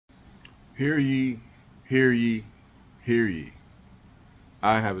Hear ye, hear ye, hear ye.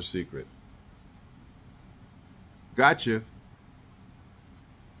 I have a secret. Gotcha.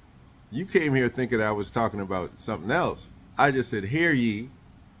 You came here thinking I was talking about something else. I just said, hear ye,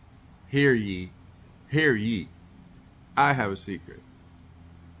 hear ye, hear ye. I have a secret.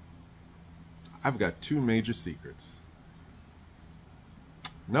 I've got two major secrets.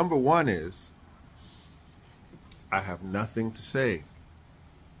 Number one is, I have nothing to say.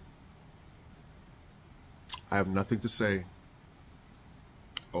 I have nothing to say.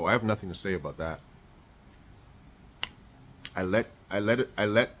 Oh, I have nothing to say about that. I let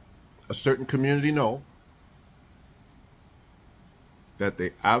a certain community know that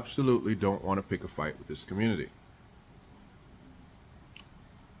they absolutely don't want to pick a fight with this community.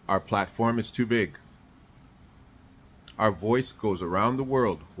 Our platform is too big. Our voice goes around the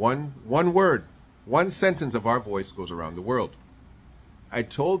world. One word, one sentence of our voice goes around the world. I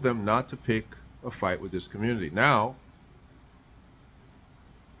told them not to pick a fight with this community. Now,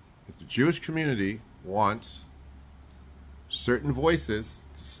 if the Jewish community wants certain voices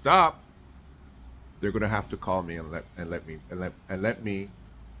to stop, they're going to have to call me and let me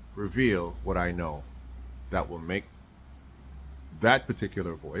reveal what I know that will make that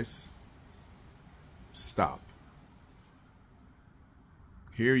particular voice stop.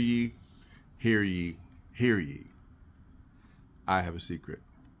 Hear ye, hear ye, hear ye. I have a secret.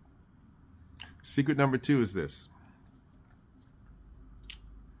 Secret number two is this.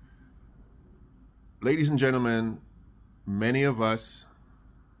 Ladies and gentlemen, many of us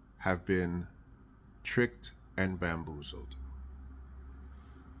have been tricked and bamboozled.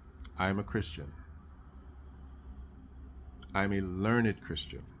 I'm a Christian. I'm a learned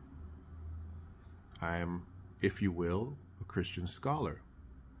Christian. I am, if you will, a Christian scholar.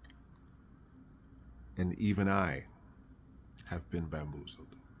 And even I have been bamboozled.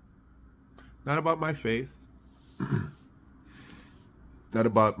 Not about my faith, not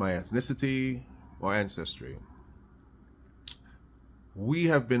about my ethnicity or ancestry. We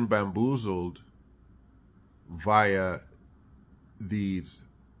have been bamboozled via these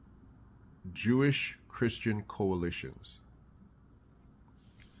Jewish Christian coalitions.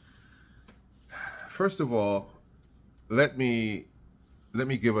 First of all, let me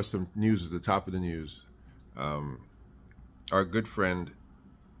give us some news at the top of the news. Our good friend,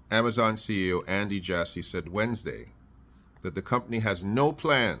 Amazon CEO Andy Jassy, said Wednesday that the company has no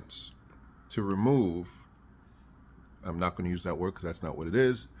plans to remove, I'm not going to use that word because that's not what it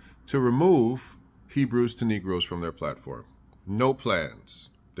is, to remove Hebrews to Negroes from their platform. No plans.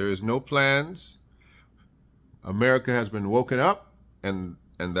 There is no plans. America has been woken up, and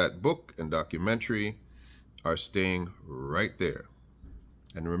that book and documentary are staying right there.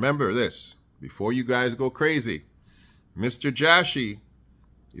 And remember this, before you guys go crazy, Mr. Jassy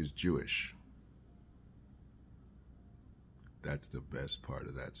is Jewish. That's the best part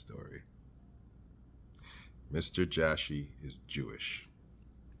of that story. Mr. Jassy is Jewish.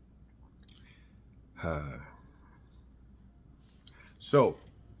 So,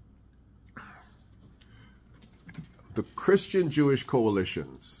 the Christian-Jewish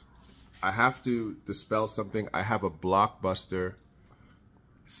coalitions, I have to dispel something. I have a blockbuster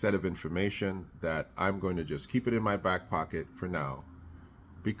set of information that I'm going to just keep it in my back pocket for now,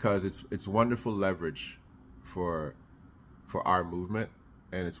 because it's wonderful leverage for our movement,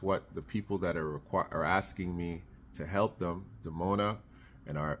 and it's what the people that are asking me to help them, Dimona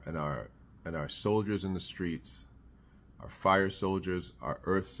and our soldiers in the streets, our fire soldiers, our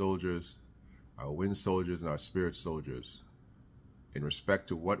earth soldiers, our wind soldiers, and our spirit soldiers. In respect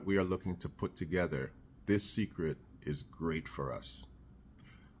to what we are looking to put together, this secret is great for us.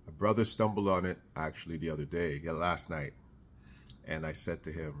 A brother stumbled on it actually the other day, last night, and I said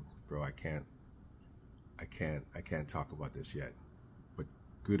to him, bro, I can't talk about this yet, but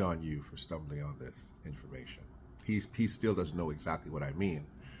good on you for stumbling on this information. He still doesn't know exactly what I mean,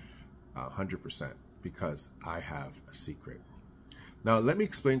 100%, because I have a secret. Now, let me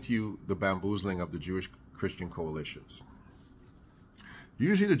explain to you the bamboozling of the Jewish Christian coalitions.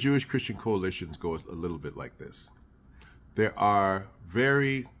 Usually the Jewish Christian coalitions go a little bit like this. There are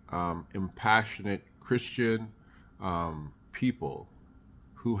very impassionate Christian people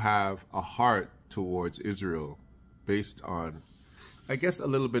who have a heart towards Israel based on, I guess, a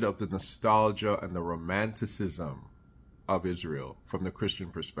little bit of the nostalgia and the romanticism of Israel from the Christian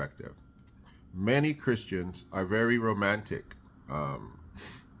perspective. Many Christians are very romantic,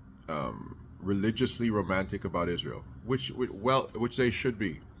 religiously romantic about Israel, which they should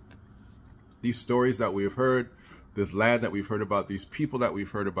be. These stories that we've heard, this land that we've heard about, these people that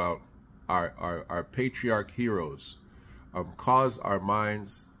we've heard about, our patriarch heroes, cause our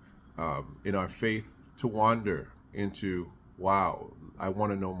minds in our faith to wander into, wow, I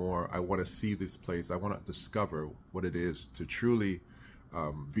want to know more. I want to see this place. I want to discover what it is to truly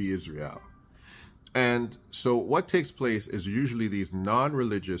be Israel. And so what takes place is usually these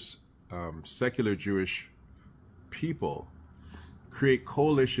non-religious, secular Jewish people create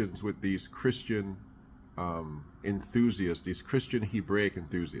coalitions with these Christian enthusiasts, these Christian Hebraic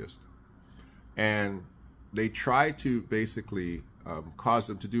enthusiasts. And they try to basically cause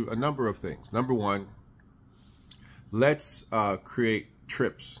them to do a number of things. Number one, let's create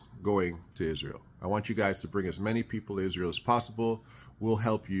trips going to Israel. I want you guys to bring as many people to Israel as possible. We'll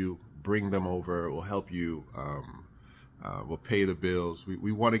help you bring them over. We'll help you. We'll pay the bills.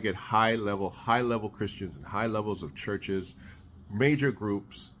 We want to get high level Christians and high levels of churches, major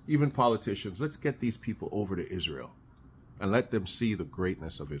groups, even politicians. Let's get these people over to Israel and let them see the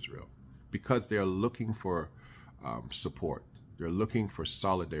greatness of Israel, because they are looking for support. They're looking for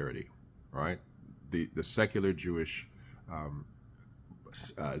solidarity, right? The secular Jewish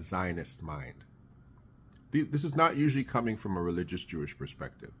Zionist mind. This is not usually coming from a religious Jewish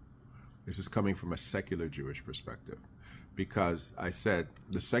perspective. This is coming from a secular Jewish perspective, because I said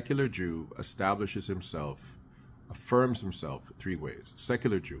the secular Jew establishes himself, affirms himself three ways.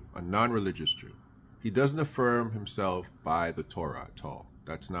 Secular Jew, a non-religious Jew. He doesn't affirm himself by the Torah at all.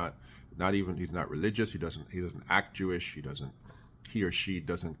 That's not even, he's not religious. He doesn't act Jewish. He or she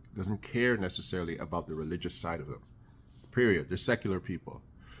doesn't care necessarily about the religious side of them. Period. They're secular people.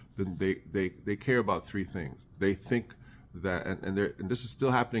 Then they care about three things. They think that, and this is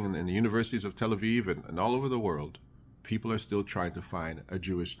still happening in the universities of Tel Aviv and all over the world, people are still trying to find a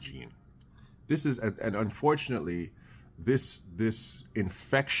Jewish gene. This is, and unfortunately, this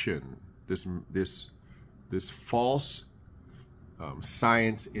infection, this false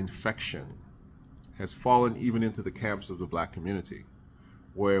science infection has fallen even into the camps of the black community,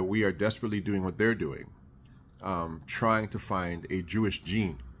 where we are desperately doing what they're doing, trying to find a Jewish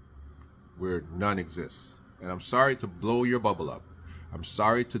gene where none exists. And I'm sorry to blow your bubble up. I'm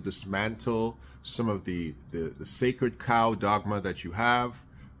sorry to dismantle some of the sacred cow dogma that you have.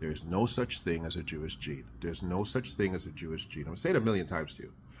 There's no such thing as a Jewish gene. There's no such thing as a Jewish gene. I'm going to say it 1,000,000 times to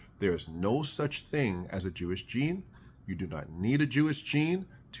you. There is no such thing as a Jewish gene. You do not need a Jewish gene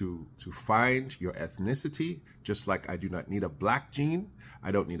to find your ethnicity, just like I do not need a black gene.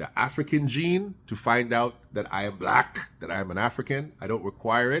 I don't need an African gene to find out that I am black, that I am an African. I don't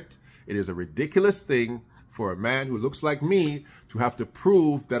require it. It is a ridiculous thing for a man who looks like me to have to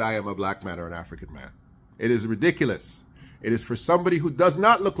prove that I am a black man or an African man. It is ridiculous. It is for somebody who does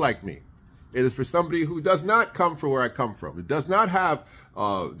not look like me. It is for somebody who does not come from where I come from. It does not have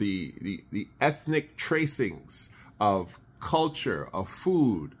the ethnic tracings of culture, of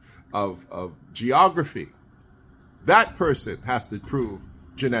food, of geography. That person has to prove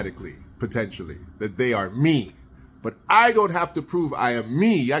genetically, potentially, that they are me. But I don't have to prove I am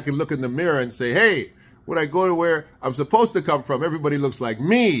me. I can look in the mirror and say, hey, when I go to where I'm supposed to come from, everybody looks like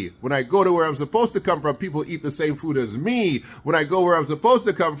me. When I go to where I'm supposed to come from, people eat the same food as me. When I go where I'm supposed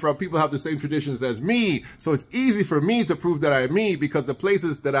to come from, people have the same traditions as me. So it's easy for me to prove that I am me, because the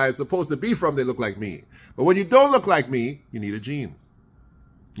places that I'm supposed to be from, they look like me. But when you don't look like me, you need a gene.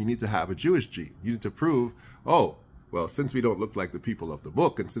 You need to have a Jewish gene. You need to prove, oh, well, since we don't look like the people of the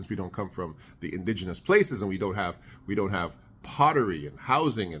book, and since we don't come from the indigenous places, and we don't have pottery and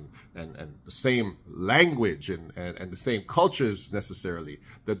housing and the same language and the same cultures necessarily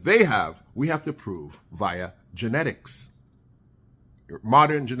that they have, we have to prove via genetics,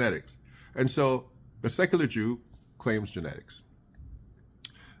 modern genetics. And so the secular Jew claims genetics.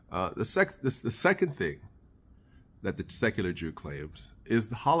 The second thing that the secular Jew claims is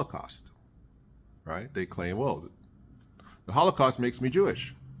the Holocaust, right? They claim, well, the Holocaust makes me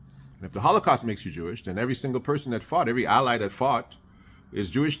Jewish. And if the Holocaust makes you Jewish, then every single person that fought, every ally that fought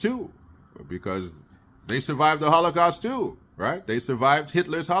is Jewish too, because they survived the Holocaust too, right? They survived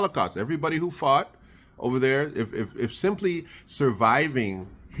Hitler's Holocaust. Everybody who fought over there, if simply surviving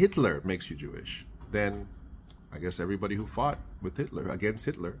Hitler makes you Jewish, then I guess everybody who fought with Hitler, against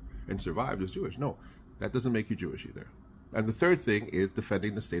Hitler, and survived is Jewish. No, that doesn't make you Jewish either. And the third thing is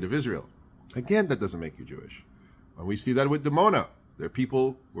defending the state of Israel. Again, that doesn't make you Jewish. And we see that with Dimona. Their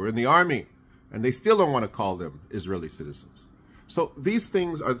people were in the army, and they still don't want to call them Israeli citizens. So these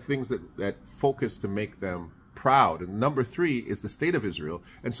things are the things that focus to make them proud. And number three is the state of Israel.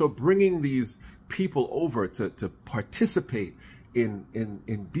 And so bringing these people over to participate in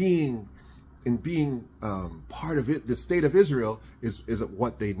being part of it, the state of Israel, is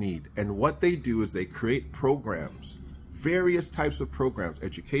what they need. And what they do is they create programs various types of programs,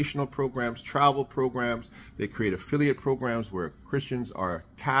 educational programs, travel programs. They create affiliate programs where Christians are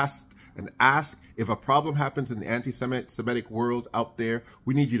tasked and asked, if a problem happens in the anti-Semitic world out there,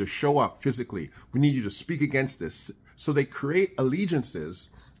 we need you to show up physically. We need you to speak against this. So they create allegiances,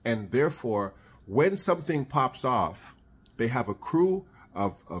 and therefore, when something pops off, they have a crew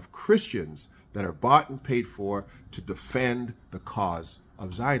of Christians that are bought and paid for to defend the cause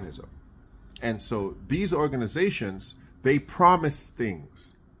of Zionism. And so these organizations, they promise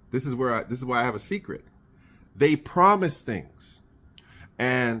things. This is why I have a secret. They promise things,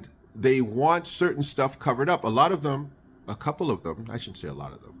 and they want certain stuff covered up. A lot of them, a couple of them, I shouldn't say a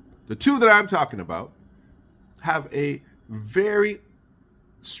lot of them, the two that I'm talking about have a very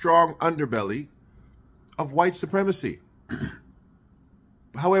strong underbelly of white supremacy.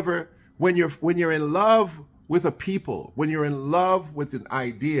 However, when you're in love with a people, when you're in love with an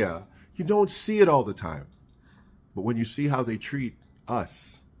idea, you don't see it all the time. But when you see how they treat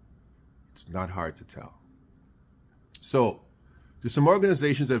us, it's not hard to tell. So there's some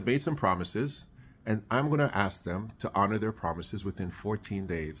organizations that have made some promises, and I'm going to ask them to honor their promises within 14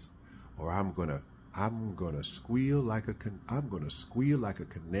 days, or I'm going to squeal like a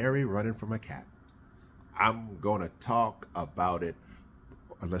canary running from a cat. I'm going to talk about it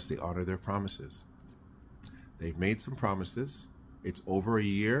unless they honor their promises. They've made some promises. It's over a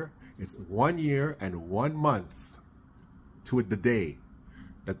year. It's 1 year and 1 month to the day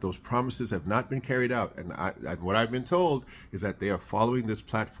that those promises have not been carried out. And what I've been told is that they are following this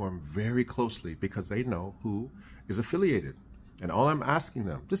platform very closely because they know who is affiliated. And all I'm asking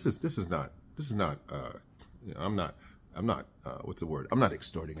them, I'm not what's the word? I'm not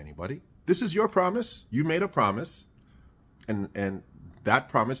extorting anybody. This is your promise. You made a promise, and that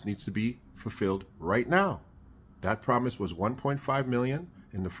promise needs to be fulfilled right now. That promise was 1.5 million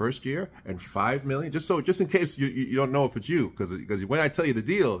in the first year and 5 million, just in case you don't know if it's you, because when I tell you the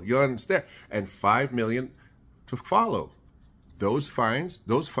deal, you'll understand, and 5 million to follow. Those funds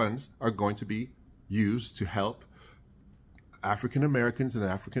are going to be used to help African Americans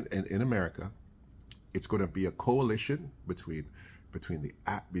in America. It's going to be a coalition between the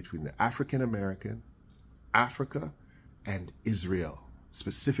African American, Africa, and Israel,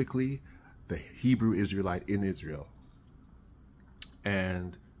 specifically the Hebrew Israelite in Israel.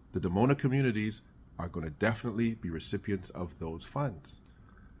 And the Dimona communities are going to definitely be recipients of those funds.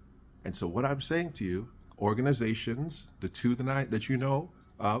 And so what I'm saying to you, organizations, the two that you know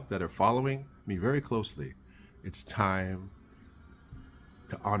of that are following me very closely, it's time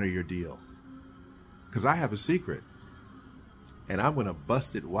to honor your deal. Because I have a secret, and I'm going to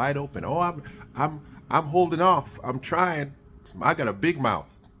bust it wide open. Oh, I'm holding off. I'm trying. I got a big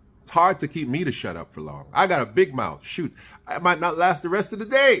mouth. It's hard to keep me to shut up for long. I got a big mouth. Shoot, I might not last the rest of the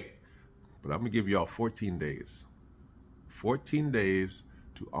day. But I'm going to give y'all 14 days. 14 days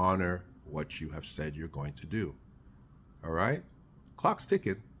to honor what you have said you're going to do. All right? Clock's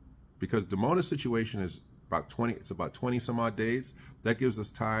ticking, because Dimona's situation is about 20 some odd days. That gives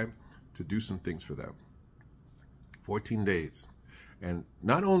us time to do some things for them. 14 days. And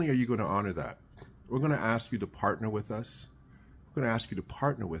not only are you going to honor that, we're going to ask you to partner with us. We're going to ask you to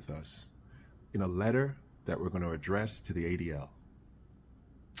partner with us in a letter that we're going to address to the ADL. All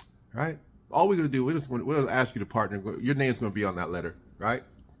right? All we're going to do, we're going to ask you to partner. Your name's going to be on that letter, right?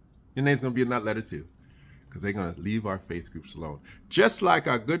 Your name's going to be in that letter too, because they're going to leave our faith groups alone. Just like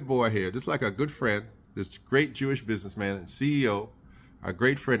our good boy here, just like our good friend, this great Jewish businessman and CEO, our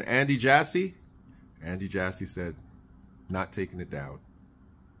great friend Andy Jassy. Andy Jassy said, not taking it down,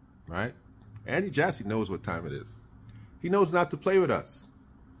 right? Andy Jassy knows what time it is. He knows not to play with us.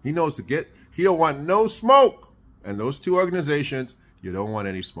 He knows he don't want no smoke. And those two organizations, you don't want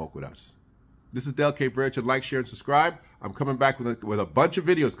any smoke with us. This is Del K. Burch. Like, share, and subscribe. I'm coming back with a bunch of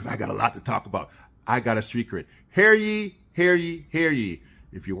videos because I got a lot to talk about. I got a secret. Hear ye, hear ye, hear ye.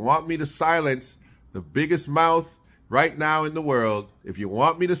 If you want me to silence the biggest mouth right now in the world, if you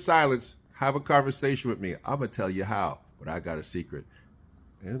want me to silence, have a conversation with me. I'm going to tell you how, but I got a secret.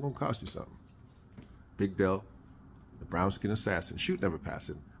 And it's going to cost you something. Big Del, the brown skin assassin, shoot never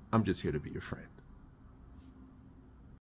passing. I'm just here to be your friend.